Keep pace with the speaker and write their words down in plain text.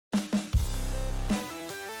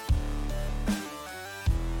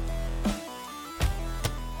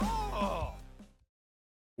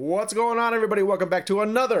What's going on, everybody? Welcome back to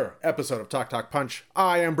another episode of Talk Talk Punch.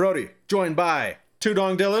 I am Brody, joined by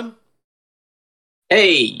Tudong Dylan.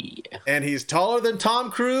 Hey! And he's taller than Tom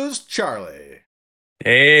Cruise, Charlie.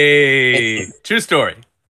 Hey! True story.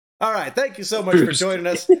 All right, thank you so much for joining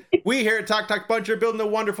us. We here at Talk Talk Punch are building a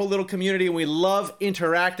wonderful little community, and we love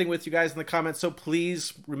interacting with you guys in the comments, so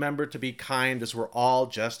please remember to be kind as we're all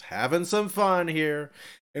just having some fun here.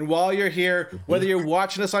 And while you're here, whether you're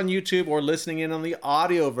watching us on YouTube or listening in on the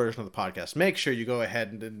audio version of the podcast, make sure you go ahead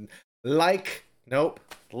and like,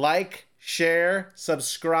 share,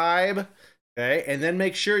 subscribe, okay? And then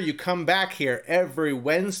make sure you come back here every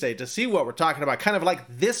Wednesday to see what we're talking about. Kind of like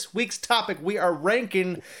this week's topic, we are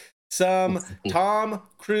ranking some Tom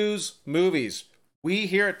Cruise movies. We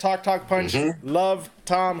here at Talk Talk Punch love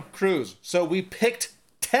Tom Cruise. So we picked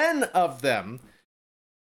 10 of them,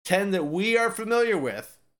 10 that we are familiar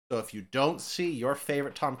with. So if you don't see your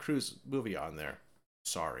favorite Tom Cruise movie on there,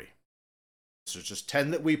 sorry. This is just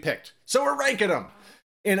 10 that we picked. So we're ranking them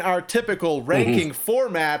in our typical ranking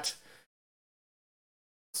format.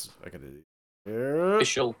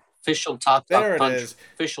 Official Talk Talk Punch.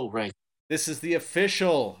 Official rank. This is the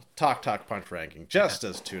official Talk Talk Punch ranking, just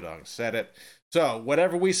as Tudong said it. So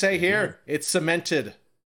whatever we say here, it's cemented.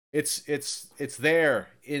 It's there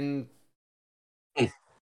in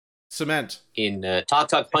cement. In Talk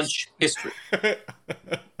Talk Punch history. And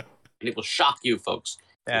it will shock you, folks.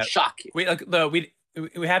 It will shock you. We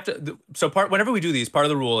have to. So whenever we do these, part of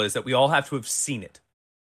the rule is that we all have to have seen it,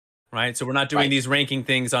 right? So we're not doing these ranking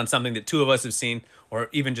things on something that two of us have seen, or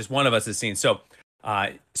even just one of us has seen. So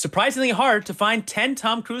surprisingly hard to find 10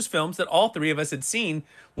 Tom Cruise films that all three of us had seen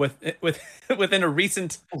within a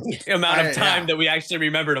recent amount of time that we actually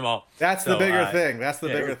remembered them all. That's the bigger thing. That's the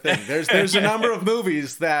bigger thing. There's a number of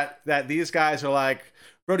movies that these guys are like,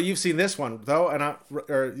 Brody, you've seen this one though,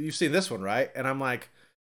 or you've seen this one, right? And I'm like,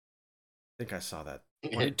 I think I saw that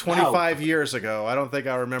 25 years ago. I don't think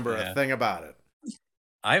I remember a thing about it.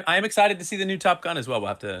 I'm excited to see the new Top Gun as well. We'll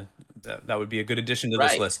have to. That would be a good addition to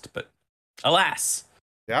this list, but alas,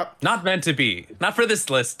 not meant to be. Not for this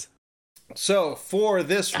list. So for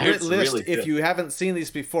this list, really if you haven't seen these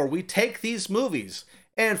before, we take these movies,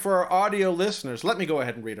 and for our audio listeners, let me go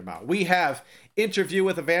ahead and read them out. We have Interview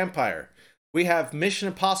with a Vampire. We have Mission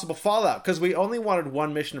Impossible Fallout, because we only wanted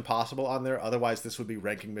one Mission Impossible on there. Otherwise, this would be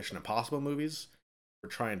ranking Mission Impossible movies. We're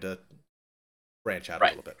trying to branch out a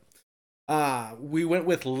little bit. We went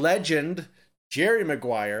with Legend, Jerry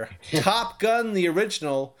Maguire, Top Gun, the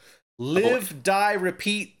original, Live, Die,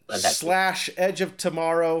 Repeat, / Edge of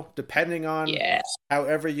Tomorrow, depending on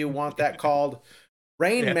however you want that called,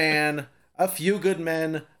 Rain Man, A Few Good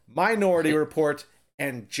Men, Minority Report,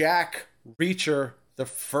 and Jack Reacher, the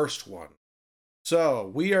first one.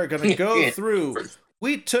 So we are going to go through.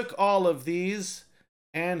 We took all of these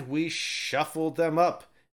and we shuffled them up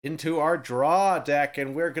into our draw deck,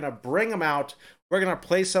 and we're going to bring them out. We're going to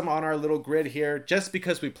place them on our little grid here. Just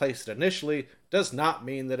because we placed it initially does not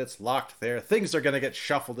mean that it's locked there. Things are going to get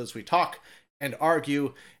shuffled as we talk and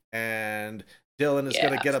argue, and Dylan is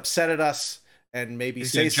going to get upset at us and maybe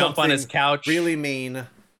say something on his couch. Really mean.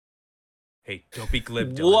 Hey, don't be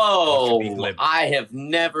glib, Dylan. Whoa! Be glib. I have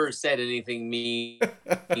never said anything mean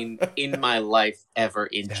in my life ever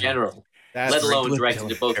in general. Let alone directed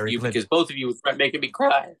to both of you, because both of you are making me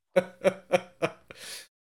cry.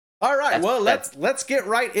 All right, let's get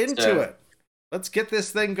right into it. Let's get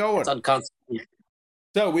this thing going. It's unconstitutional.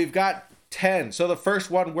 So we've got 10. So the first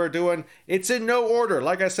one we're doing, it's in no order.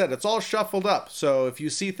 Like I said, it's all shuffled up. So if you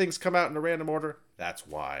see things come out in a random order, that's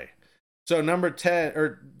why. So number 10,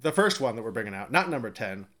 or the first one that we're bringing out, not number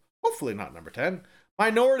 10. Hopefully not number 10.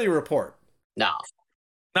 Minority Report. No.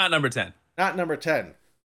 Not number 10. Not number 10.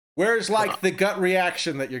 Where's the gut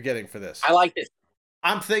reaction that you're getting for this? I like this.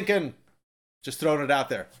 I'm thinking, just throwing it out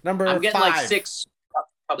there. Number 5. I'm getting like 6,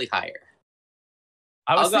 probably higher.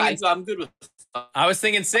 I'm good with 5. I was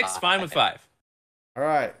thinking 6, fine with 5. All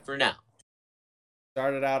right. For now.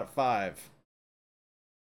 Started out at 5.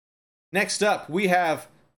 Next up, we have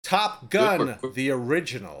Top Gun, the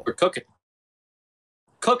original. We're cooking.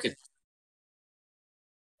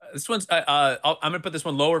 This one's. I'm gonna put this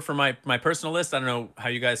one lower for my personal list. I don't know how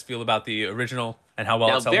you guys feel about the original and how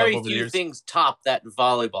well it's held up over the years. Very few things top that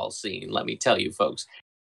volleyball scene. Let me tell you, folks.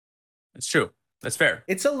 It's true. That's fair.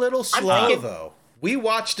 It's a little slow though. We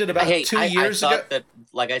watched it about 2 years ago. I thought that,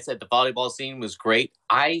 like I said, the volleyball scene was great.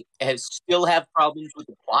 I still have problems with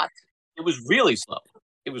the plot. It was really slow.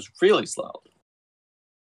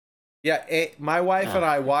 Yeah, my wife and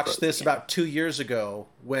I watched this about 2 years ago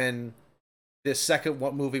when this second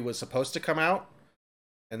movie was supposed to come out,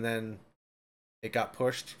 and then it got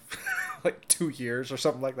pushed like 2 years or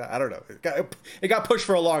something like that. I don't know. It got pushed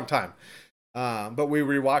for a long time. But we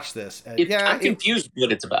rewatched this. And I'm confused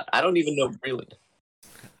what it's about. I don't even know really.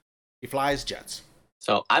 He flies jets.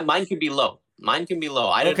 So mine could be low. I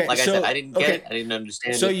didn't I said, I didn't get it. I didn't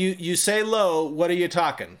understand. So you say low. What are you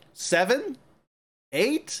talking? 7,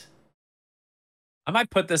 8? I might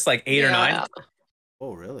put this like 8 or 9.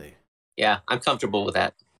 Oh, really? Yeah, I'm comfortable with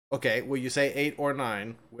that. Okay, well, you say 8 or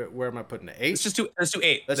 9. Where am I putting it? 8? Let's do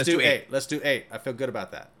 8. Let's do 8. Let's do 8. I feel good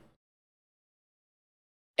about that.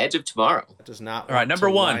 Edge of Tomorrow. That does not. All right, number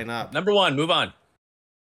 1. Number 1. Move on.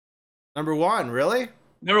 Number 1, really?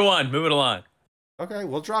 Number 1. Move it along. Okay,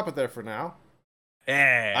 we'll drop it there for now.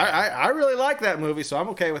 Yeah. I really like that movie, so I'm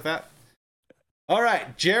okay with that. All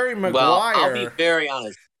right, Jerry Maguire. Well, I'll be very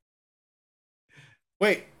honest.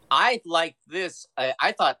 Wait. I like this.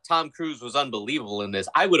 I thought Tom Cruise was unbelievable in this.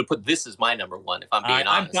 I would have put this as my number 1 if I'm being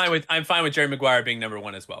honest. I'm fine with Jerry Maguire being number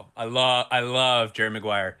 1 as well. I love Jerry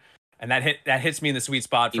Maguire, and that hits me in the sweet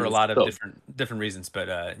spot for a lot of different reasons.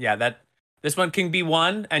 But this one can be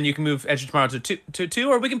 1, and you can move Edge of Tomorrow to 2,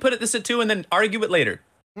 or we can put this at 2 and then argue it later.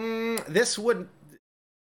 This is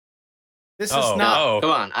not.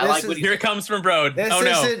 Come on, here it comes from Brode.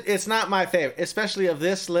 It's not my favorite, especially of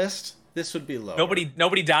this list. This would be low.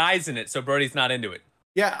 Nobody dies in it, so Brody's not into it.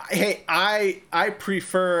 Yeah, hey, I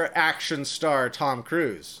prefer action star Tom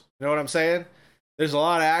Cruise. You know what I'm saying? There's a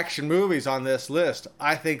lot of action movies on this list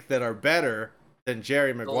I think that are better than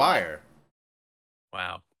Jerry Maguire.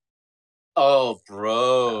 Wow. Oh,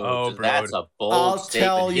 bro. That's a bold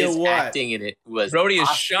statement. I'll tell you His what. acting in it was Brody is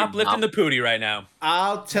shoplifting the pootie right now.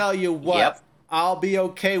 I'll tell you what. Yep. I'll be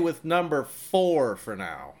okay with number 4 for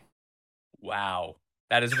now. Wow.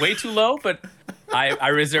 That is way too low, but I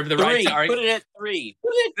reserve the right to argue. Put it at 3.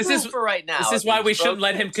 Put it at 2 for right now. This is why we shouldn't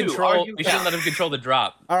let him control. We shouldn't let him control the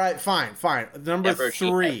drop. All right, fine. Number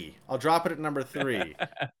 3. I'll drop it at number 3,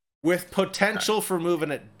 with potential for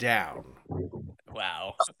moving it down.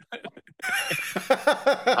 Wow. I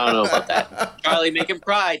don't know about that. Charlie, make him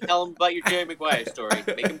cry. Tell him about your Jerry Maguire story.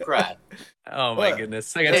 Make him cry. Oh my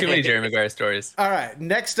goodness, I got too many Jerry Maguire stories. All right,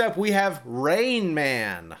 next up we have Rain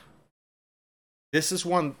Man. This is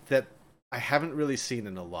one that I haven't really seen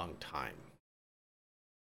in a long time.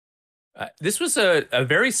 This was a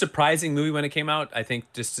very surprising movie when it came out. I think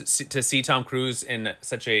just to see Tom Cruise in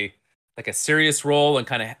such a serious role and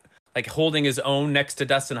kind of like holding his own next to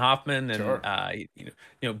Dustin Hoffman, and sure.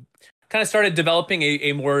 Kind of started developing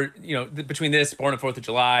a more between this Born on 4th of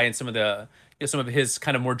July and some of his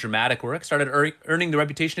kind of more dramatic work, started earning the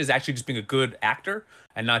reputation as actually just being a good actor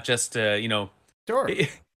and not just Sure.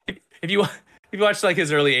 If you watch like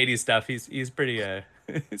his early 80s stuff, he's pretty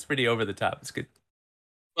it's pretty over the top. It's good.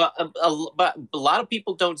 Well, but a lot of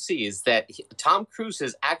people don't see is that Tom Cruise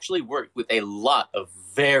has actually worked with a lot of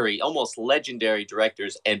very almost legendary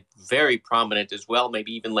directors and very prominent as well,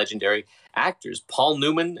 maybe even legendary actors. Paul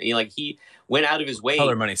Newman, he went out of his way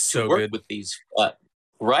Color Money's to work with these.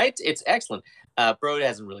 Right? It's excellent. Brode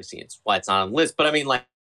hasn't really seen it. That's why it's not on the list. But I mean, like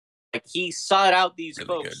he sought out these really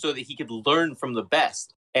folks so that he could learn from the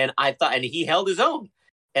best. And I thought, and he held his own.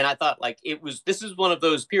 And I thought, this is one of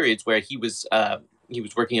those periods where he was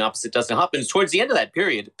working opposite Dustin Hoffman towards the end of that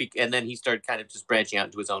period. And then he started kind of just branching out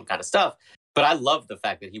into his own kind of stuff. But I love the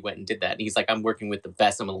fact that he went and did that. And he's like, I'm working with the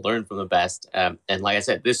best. I'm going to learn from the best. And like I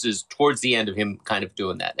said, this is towards the end of him kind of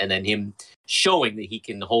doing that. And then him showing that he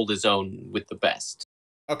can hold his own with the best.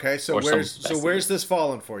 Okay, so where's this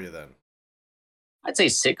falling for you then? I'd say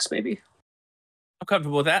 6, maybe. I'm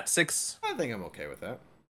comfortable with that. 6. I think I'm okay with that.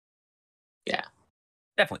 Yeah.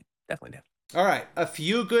 Definitely. All right, A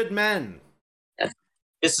Few Good Men.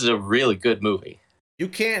 This is a really good movie. You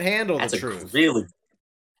can't handle the truth.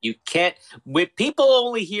 You can't. When people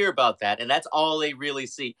only hear about that, and that's all they really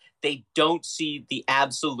see. They don't see the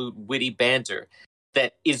absolute witty banter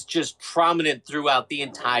that is just prominent throughout the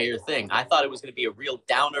entire thing. I thought it was going to be a real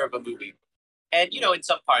downer of a movie. And, in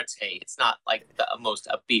some parts, hey, it's not like the most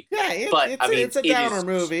upbeat. Yeah, it's a downer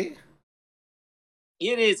movie.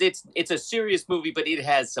 It is. It's a serious movie, but it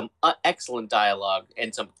has some excellent dialogue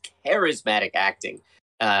and some charismatic acting.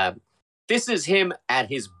 This is him at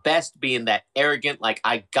his best, being that arrogant, like,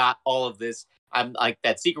 I got all of this. I'm like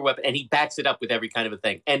that secret weapon, and he backs it up with every kind of a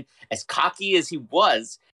thing. And as cocky as he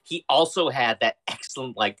was, he also had that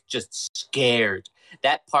excellent, just scared.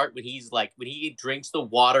 That part when he drinks the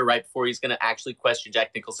water right before he's going to actually question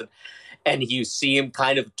Jack Nicholson, and you see him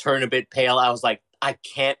kind of turn a bit pale. I was like, I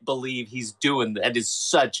can't believe he's doing that. That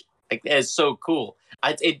is so cool.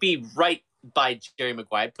 It'd be right by Jerry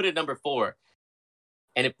Maguire. I'd put it at number 4.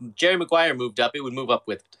 And if Jerry Maguire moved up, it would move up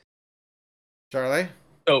with it. Charlie?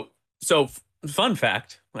 So fun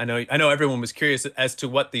fact. I know everyone was curious as to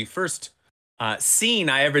what the first scene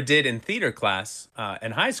I ever did in theater class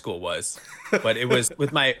in high school was, but it was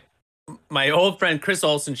with my old friend Chris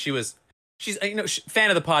Olsen. She's fan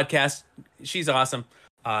of the podcast. She's awesome,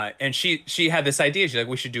 and she had this idea. She's like,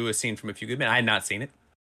 we should do a scene from A Few Good Men. I had not seen it.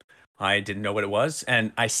 I didn't know what it was,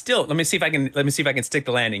 and I still let me see if I can stick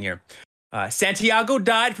the landing here. Santiago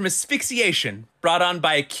died from asphyxiation brought on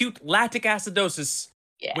by acute lactic acidosis,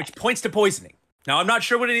 which points to poisoning. Now, I'm not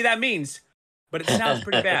sure what any of that means, but it sounds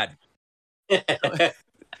pretty bad. Nice.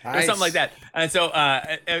 Or something like that. And so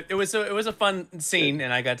it was a fun scene,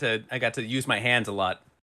 and I got to use my hands a lot.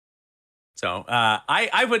 So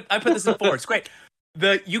I put this in 4. It's great.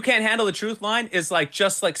 The "you can't handle the truth" line is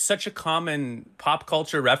just such a common pop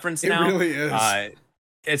culture reference now. It really is.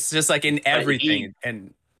 It's just like in everything,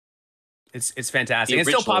 and it's fantastic. It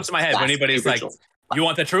still pops in my head when anybody's like, "You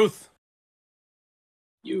want the truth?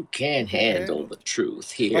 You can't handle the truth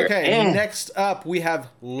here." Okay, next up we have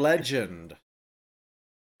Legend.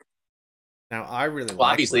 Now I really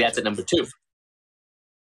like obviously Legend. That's at number 2.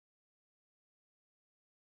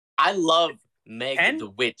 I love Meg the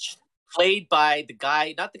Witch, played by the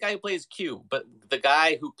guy, not the guy who plays Q, but the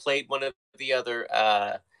guy who played one of the other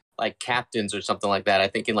captains or something like that. I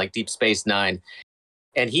think in Deep Space Nine,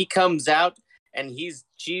 and he comes out and he's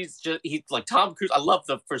like Tom Cruise. I love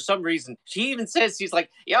for some reason she even says, she's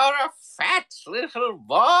like, "You're a fat little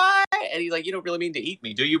boy," and he's like, "You don't really mean to eat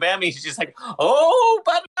me, do you, ma'am?" He's just like, "Oh,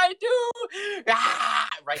 but I do."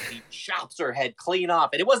 Right, he chops her head clean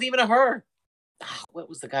off, and it wasn't even her. What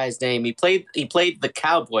was the guy's name? He played the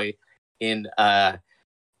cowboy in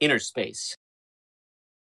Inner Space.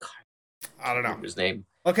 I don't know his name.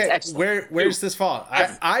 Okay, where's this fall?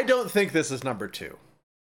 I don't think this is number 2.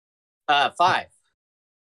 5.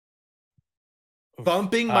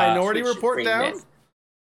 Bumping Minority Report down.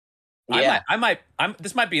 Yeah,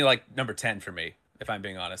 this might be number 10 for me, if I'm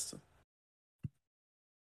being honest.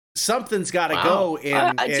 Something's got to go in.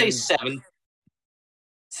 I'd say 7.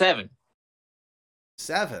 7.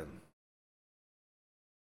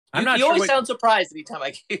 I'm not you sure. Always sound surprised anytime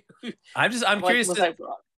I give. I'm curious.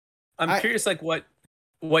 I'm curious,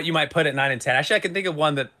 what you might put at 9 and 10. Actually, I can think of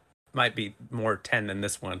one that might be more 10 than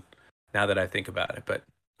this one. Now that I think about it, but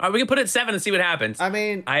we can put it at 7 and see what happens. I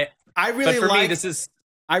mean, I really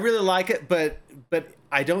like it, but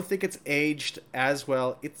I don't think it's aged as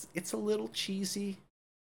well. It's a little cheesy.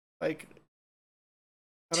 Tim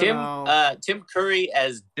Curry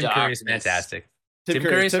as Tim Curry is fantastic. Tim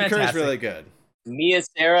Curry's really good. Mia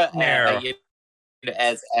Sara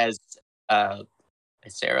as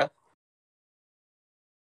Sarah.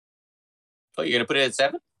 Oh, you're gonna put it at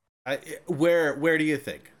 7? Where do you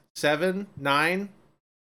think? 7, 9?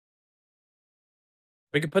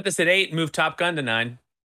 We could put this at 8 and move Top Gun to 9.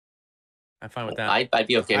 I'm fine with that. I'd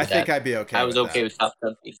be okay with that. I think I'd be okay. I was okay with Top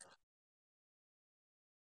Gun.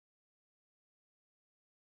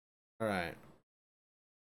 All right.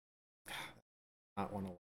 Not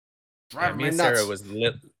one. Mia Sara was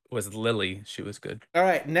Lily. She was good. All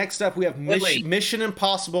right. Next up, we have Mission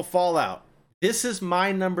Impossible Fallout. This is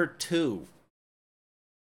my number 2.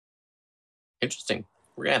 Interesting.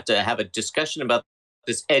 We're gonna have to have a discussion about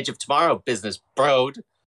this Edge of Tomorrow business, bro.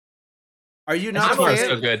 Are you not a fan?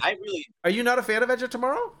 So good. Are you not a fan of Edge of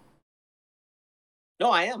Tomorrow?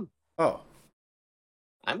 No, I am. Oh,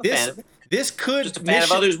 I'm a fan of it. This could just a fan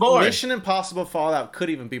of others more. Mission Impossible Fallout could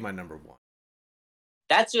even be my number 1.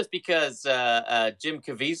 That's just because Jim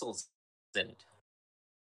Caviezel's in it.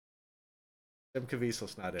 Jim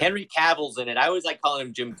Caviezel's not in it. Henry Cavill's in it. I always like calling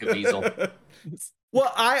him Jim Caviezel.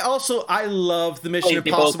 Well, I love the Mission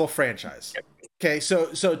Impossible franchise. Okay, so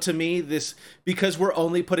to me, this, because we're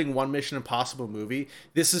only putting one Mission Impossible movie,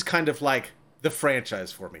 this is kind of like the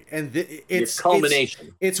franchise for me, and it's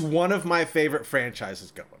culmination. It's one of my favorite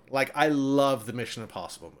franchises going. I love the Mission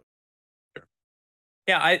Impossible movie.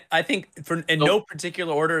 Yeah, I think no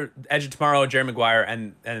particular order, Edge of Tomorrow, Jerry Maguire,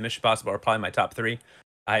 and Mission Impossible are probably my top 3.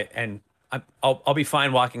 I'll be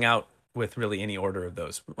fine walking out with really any order of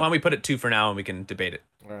those. Why don't we put it 2 for now and we can debate it?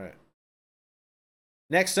 All right.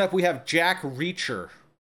 Next up, we have Jack Reacher.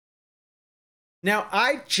 Now,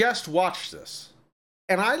 I just watched this,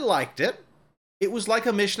 and I liked it. It was like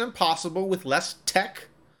a Mission Impossible with less tech.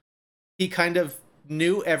 He kind of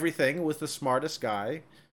knew everything, was the smartest guy,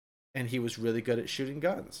 and he was really good at shooting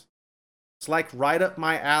guns. It's right up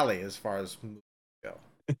my alley as far as movies go.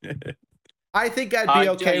 I think I'd be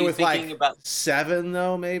okay with 7,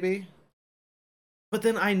 though, maybe. But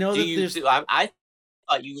then I know I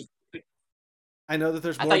thought you would. I know that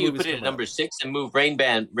there's more. I thought you would put it at number 6 and move Rain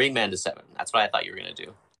Man to 7. That's what I thought you were gonna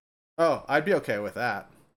do. Oh, I'd be okay with that.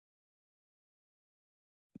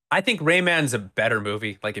 I think Rayman's a better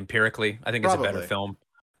movie, like empirically. I think Probably. It's a better film.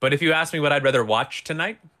 But if you ask me what I'd rather watch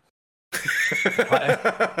tonight, if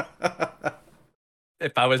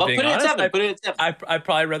I was being honest, I'd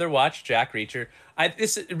probably rather watch Jack Reacher.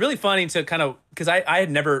 It's really funny to kind of, because I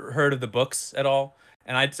had never heard of the books at all.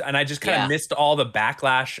 And I just kind of missed all the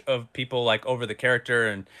backlash of people like over the character,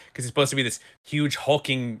 and because he's supposed to be this huge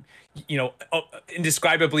hulking,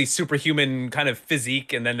 indescribably superhuman kind of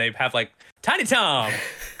physique, and then they have like Tiny Tom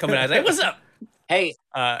coming out like, "What's up?" Hey,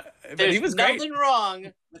 there's he was nothing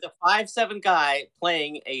wrong with a 5'7" guy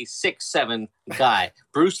playing a 6'7" guy.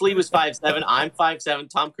 Bruce Lee was 5'7", I'm 5'7",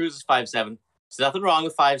 Tom Cruise is 5'7". There's nothing wrong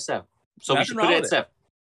with 5'7", so we should put it at 7.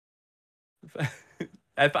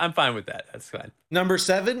 I'm fine with that. That's fine. Number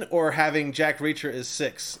 7, or having Jack Reacher is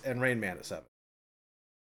 6 and Rain Man is 7.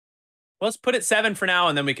 Well, let's put it 7 for now,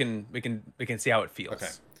 and then we can see how it feels. Okay.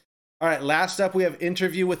 All right. Last up, we have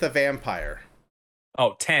Interview with a Vampire.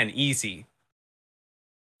 Oh, 10, easy.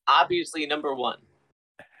 Obviously, number 1.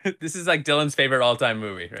 This is like Dylan's favorite all-time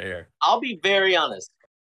movie right here. I'll be very honest.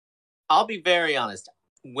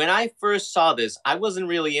 When I first saw this, I wasn't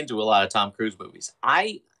really into a lot of Tom Cruise movies.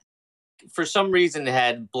 For some reason,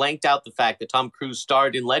 had blanked out the fact that Tom Cruise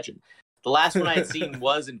starred in Legend. The last one I had seen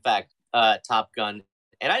was, in fact, Top Gun,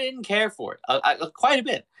 and I didn't care for it quite a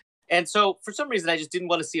bit. And so, for some reason, I just didn't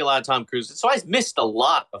want to see a lot of Tom Cruise. So I missed a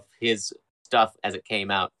lot of his stuff as it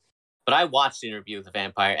came out. But I watched Interview with the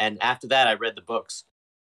Vampire, and after that, I read the books.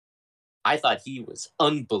 I thought he was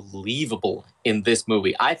unbelievable in this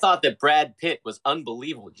movie. I thought that Brad Pitt was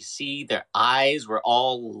unbelievable. You see, their eyes were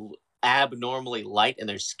all abnormally light, and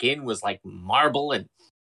their skin was like marble, and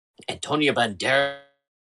Antonio Banderas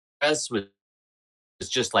was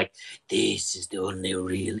just like, this is the only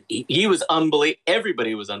real. He was unbelievable.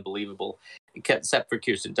 Everybody was unbelievable, except for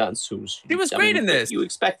Kirsten Dunst, he was great in this. You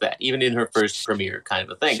expect that, even in her first premiere, kind of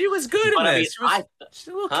a thing. She was good in this. She's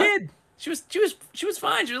a little kid. She was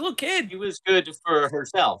fine. She was a little kid. She was good for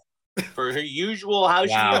herself, for her usual how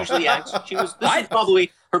she usually acts. This is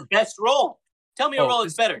probably her best role. Tell me a role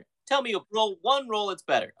that's better. Tell me one role that's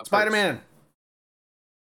better. Spider-Man.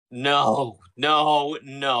 No.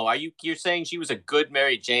 You're saying she was a good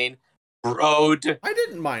Mary Jane? Broad. I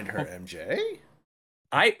didn't mind her, MJ.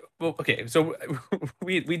 Okay, so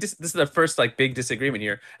we this is the first like big disagreement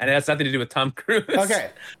here, and it has nothing to do with Tom Cruise.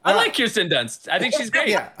 Okay. I like Kirsten Dunst. I think she's great.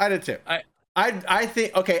 Yeah, I did too. I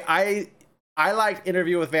think I liked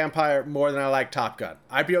Interview with Vampire more than I like Top Gun.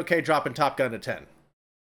 I'd be okay dropping Top Gun to 10.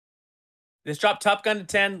 Let's drop Top Gun to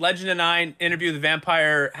 10, Legend to 9, Interview with the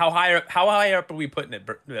Vampire. How high up are we putting it,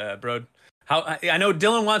 bro? I know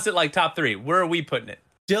Dylan wants it like top 3. Where are we putting it?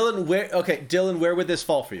 Dylan, where would this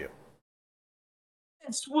fall for you?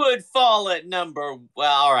 This would fall at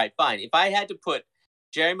all right, fine. If I had to put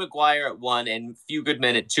Jerry Maguire at 1 and Few Good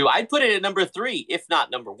Men at 2, I'd put it at number 3, if not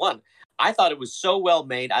number 1. I thought it was so well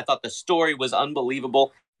made. I thought the story was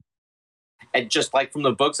unbelievable. And just like from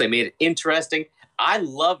the books, they made it interesting. I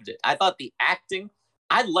loved it. I thought the acting,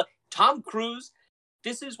 Tom Cruise.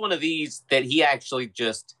 This is one of these that he actually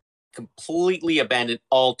just completely abandoned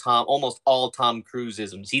almost all Tom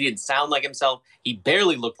Cruise-isms. He didn't sound like himself. He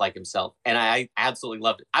barely looked like himself. And I absolutely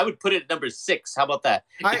loved it. I would put it at number 6. How about that?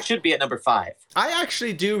 It should be at number 5. I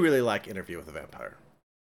actually do really like Interview with a Vampire.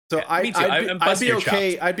 So yeah, me too. I'd be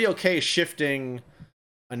okay. I'd be okay shifting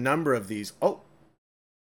a number of these. Oh.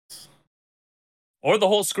 Or the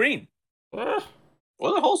whole screen. Or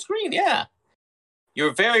the whole screen, yeah.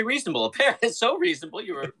 You're very reasonable. Apparently, so reasonable,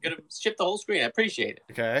 you were going to shift the whole screen. I appreciate it.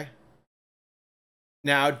 Okay.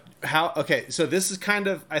 Now, so this is kind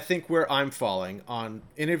of, I think, where I'm falling on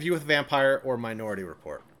Interview with Vampire or Minority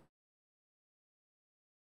Report.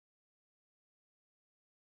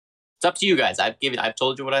 It's up to you guys. I've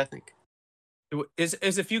told you what I think.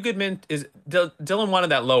 Is A Few Good Men, Dylan wanted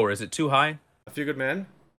that lower. Is it too high? A Few Good Men?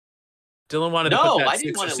 Dylan wanted to put that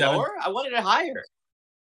 6 or 7? No, I didn't want it lower. I wanted it higher.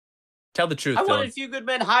 Tell the truth, I wanted A Few Good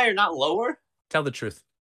Men higher, not lower. Tell the truth.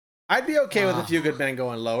 I'd be okay with A Few Good Men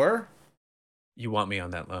going lower. You want me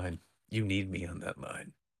on that line. You need me on that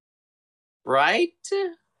line. Right?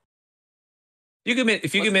 If you commit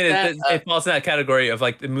it falls in that category of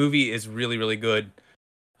like the movie is really, really good.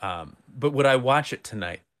 But would I watch it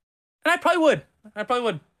tonight? And I probably would.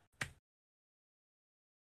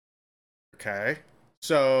 Okay.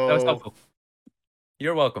 So that was helpful.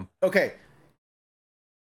 You're welcome. Okay.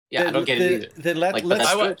 Yeah, I don't get it either. Then let's.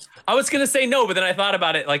 I was gonna say no, but then I thought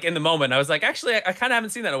about it like in the moment. I was like, actually, I kind of haven't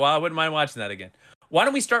seen that in a while. I wouldn't mind watching that again. Why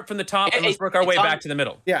don't we start from the top and let's work our way back to the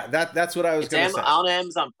middle? Yeah, that's what I was going to say. On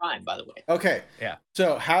Amazon Prime, by the way. Okay. Yeah.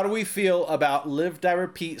 So how do we feel about Live, Die,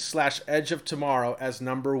 Repeat / Edge of Tomorrow as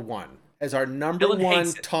number 1? as our number Dylan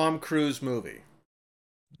one Tom Cruise movie?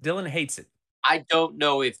 Dylan hates it. I don't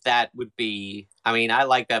know if that would be. I mean, I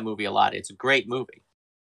like that movie a lot. It's a great movie.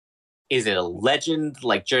 Is it a legend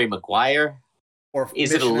like Jerry Maguire? Or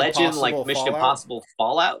is it a legend like Mission Impossible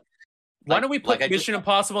Fallout? Why don't we put Mission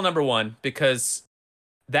Impossible number 1? Because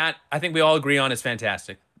that, I think we all agree on, is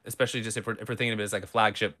fantastic. Especially just if we're thinking of it as like a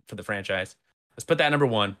flagship for the franchise. Let's put that number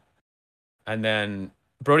 1. And then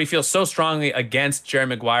Brody feels so strongly against Jerry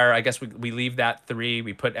Maguire. I guess we leave that 3.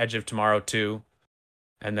 We put Edge of Tomorrow 2.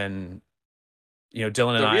 And then,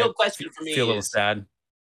 Dylan and I real question for me feel a little sad.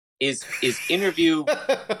 Is Interview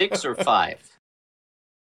 6 or 5?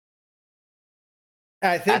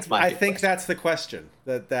 I think that's the question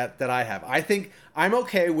that I have. I think I'm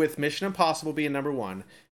okay with Mission Impossible being number 1,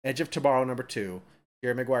 Edge of Tomorrow number 2,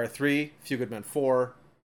 Jerry Maguire 3, Few Good Men 4,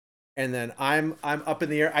 and then I'm up in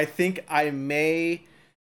the air. I think I may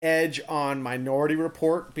edge on Minority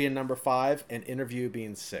Report being number 5 and Interview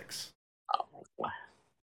being 6.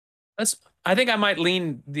 I think I might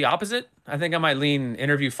lean the opposite. I think I might lean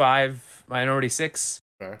Interview 5, Minority 6.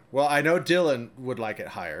 Okay. Well, I know Dylan would like it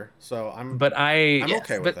higher, so I'm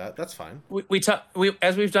okay with that. That's fine. We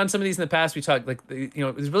as we've done some of these in the past, we talked like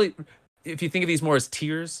it's really, if you think of these more as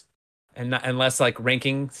tiers and less like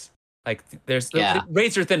rankings, like there's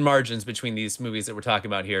razor thin margins between these movies that we're talking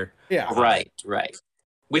about here. Yeah. Right.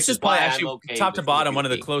 Which is probably actually top to bottom one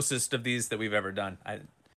of the closest of these that we've ever done.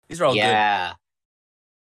 These are all good.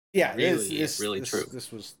 Yeah, it's really true.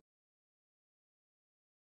 This was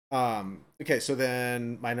okay, so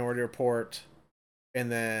then Minority Report,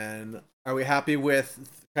 and then are we happy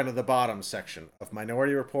with kind of the bottom section of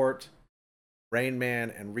Minority Report, Rain Man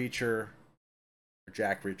and Reacher, or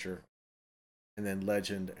Jack Reacher, and then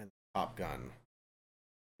Legend and Top Gun?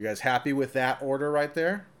 You guys happy with that order right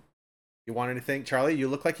there? You want anything, Charlie? You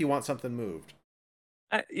look like you want something moved.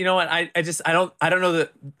 You know what? I don't know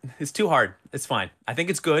that it's too hard. It's fine. I think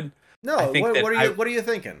it's good. No, what are you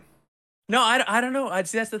thinking? No, I don't know.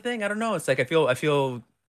 See, that's the thing. I don't know. It's like I feel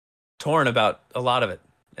torn about a lot of it,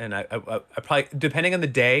 and I probably, depending on the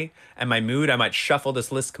day and my mood, I might shuffle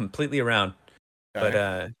this list completely around.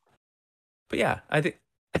 Okay. But yeah, I think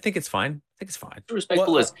it's fine. I think it's fine.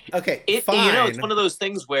 Respectful list. Okay, fine. It's one of those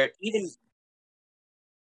things where even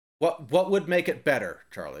what would make it better,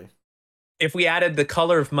 Charlie? If we added The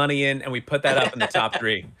Color of Money in and we put that up in the top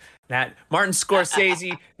 3. That Martin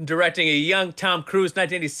Scorsese directing a young Tom Cruise,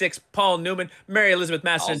 1986, Paul Newman, Mary Elizabeth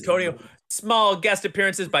Mastrantonio, small guest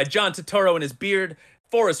appearances by John Turturro and his beard,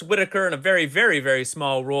 Forrest Whitaker in a very, very, very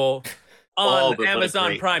small role on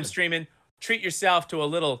Amazon Prime streaming. Treat yourself to a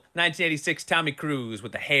little 1986 Tommy Cruise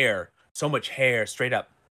with the hair. So much hair, straight up.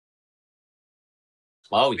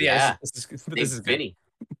 Oh, yeah. This is Vinny.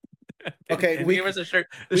 Okay, give us a shirt.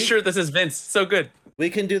 Shirt that says Vince. So good. We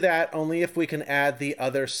can do that only if we can add the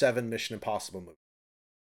other 7 Mission Impossible movies.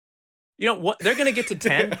 You know what? They're gonna get to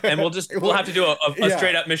 10, and we'll have to do a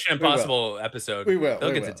straight up Mission Impossible episode. We will.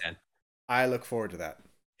 They'll get to 10. I look forward to that.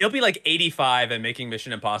 He'll be like 85 and making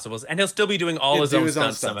Mission Impossibles, and he'll still be doing all his own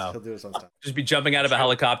stunts somehow. He'll do his own stunts. Just be jumping out of a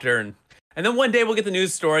helicopter, and then one day we'll get the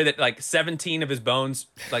news story that like 17 of his bones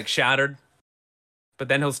like shattered. But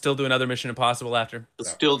then he'll still do another Mission Impossible after. He'll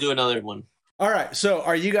still do another one. All right. So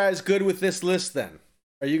are you guys good with this list then?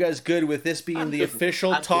 Are you guys good with this being the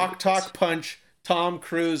official Talk Punch Tom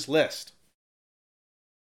Cruise list?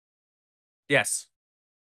 Yes.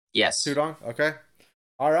 Tudong? Okay.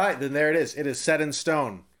 All right. Then there it is. It is set in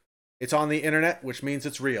stone. It's on the internet, which means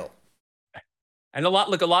it's real. And a lot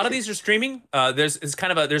of these are streaming.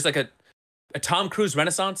 There's like a Tom Cruise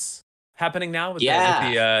renaissance happening now with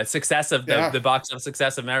the success of the box office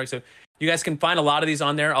success of Maverick. So you guys can find a lot of these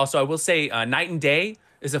on there. Also, I will say Night and Day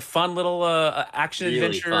is a fun little action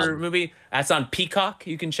adventure movie. That's on Peacock.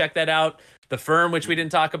 You can check that out. The Firm, which we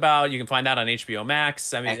didn't talk about, you can find that on HBO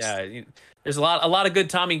Max. I mean, there's a lot of good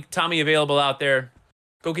Tommy available out there.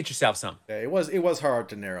 Go get yourself some. Yeah, it was hard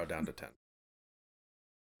to narrow down to 10.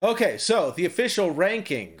 Okay, so the official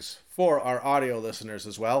rankings for our audio listeners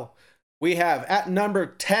as well. We have at number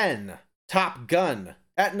 10, Top Gun.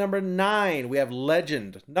 At number 9, we have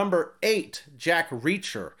Legend. Number 8, Jack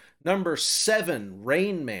Reacher. Number 7,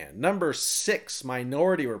 Rain Man. Number 6,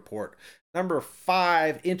 Minority Report. Number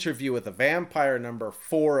 5, Interview with a Vampire. Number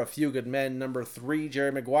 4, A Few Good Men. Number 3,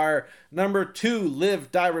 Jerry Maguire. Number 2,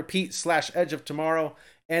 Live, Die, Repeat / Edge of Tomorrow.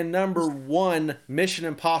 And number 1, Mission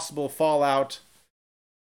Impossible Fallout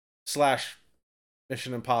 /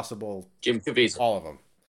 Mission Impossible. Jim Caviezel. All of them.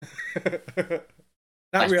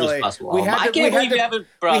 Not really. We had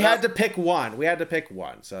to pick one. We had to pick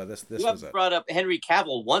one. So this was it. Brought up Henry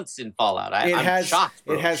Cavill once in Fallout. I'm shocked.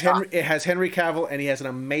 It has Henry Cavill, and he has an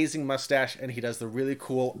amazing mustache, and he does the really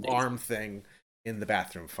cool arm thing in the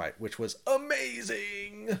bathroom fight, which was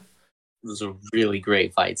amazing. It was a really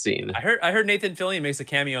great fight scene. I heard Nathan Fillion makes a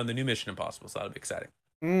cameo in the new Mission Impossible, so that'll be exciting.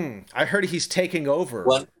 I heard he's taking over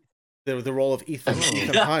the role of Ethan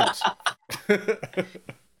Hunt.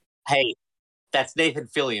 Hey. That's Nathan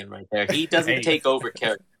Fillion right there. He doesn't take over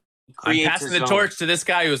character. I'm passing the torch to this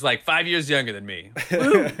guy who's like 5 years younger than me.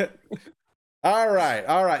 All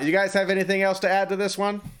right. You guys have anything else to add to this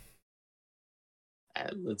one?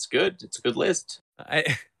 It's good. It's a good list.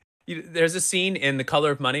 There's a scene in The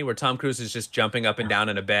Color of Money where Tom Cruise is just jumping up and down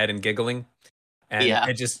in a bed and giggling.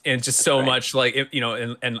 And just so much like,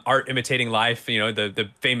 and art imitating life, the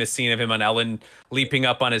famous scene of him on Ellen leaping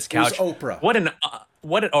up on his couch. It was Oprah.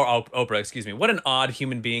 Oprah, excuse me. What an odd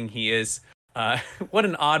human being he is. What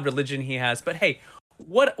an odd religion he has. But hey,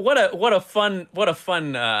 what a fun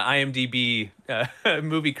IMDb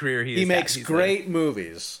movie career he has. He makes great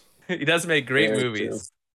movies. He does make great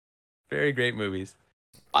movies. Very great movies.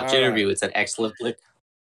 Watch Interview. It's an excellent flick.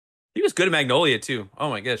 He was good at Magnolia too. Oh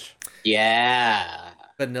my gosh. Yeah.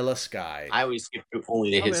 Vanilla Sky. I always skip through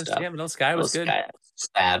only his stuff. Yeah, Vanilla Sky was good.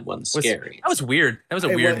 Sad one, scary. That was weird. That was a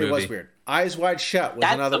weird movie. It was weird. Eyes Wide Shut was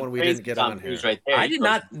another one we didn't get on here. Right there. I did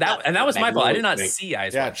not. That was my fault. I did not see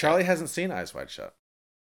Eyes Wide Shut. Yeah, Charlie hasn't seen Eyes Wide Shut.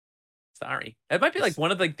 Sorry. It might be like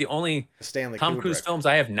one of the only Tom Cruise films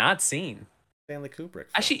I have not seen. Stanley Kubrick.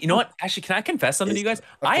 Actually, you know what? Actually, can I confess something to you guys?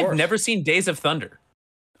 I have never seen Days of Thunder.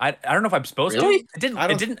 I don't know if I'm supposed to. It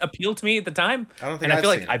didn't appeal to me at the time. I don't think. And I feel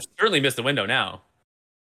like I've certainly missed the window now.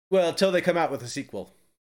 Well, until they come out with a sequel.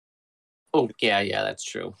 Oh yeah, that's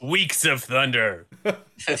true. Weeks of Thunder.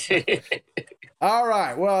 All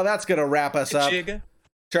right, well, that's gonna wrap us up.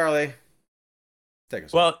 Charlie, take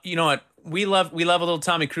us. Well, you know what? We love a little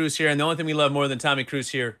Tommy Cruise here, and the only thing we love more than Tommy Cruise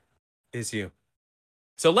here is you.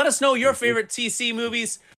 So let us know your favorite TC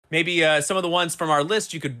movies. Maybe some of the ones from our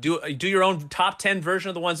list. You could do your own top 10 version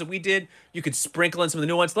of the ones that we did. You could sprinkle in some of the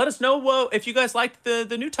new ones. Let us know if you guys liked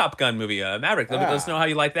the new Top Gun movie, Maverick. Let us know how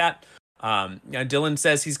you like that. Dylan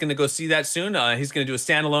says he's going to go see that soon. He's going to do a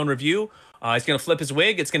standalone review. He's going to flip his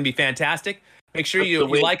wig. It's going to be fantastic. Make sure you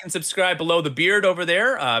like and subscribe below the beard over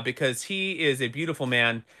there because he is a beautiful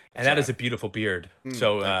man, and that is a beautiful beard.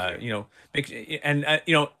 So,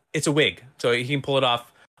 it's a wig, so he can pull it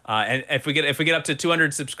off. And if we get up to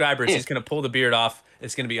 200 subscribers, he's going to pull the beard off.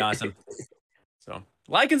 It's going to be awesome. So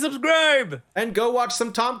like and subscribe. And go watch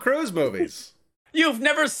some Tom Cruise movies. You've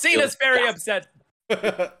never seen us very upset.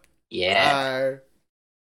 Yeah. Bye.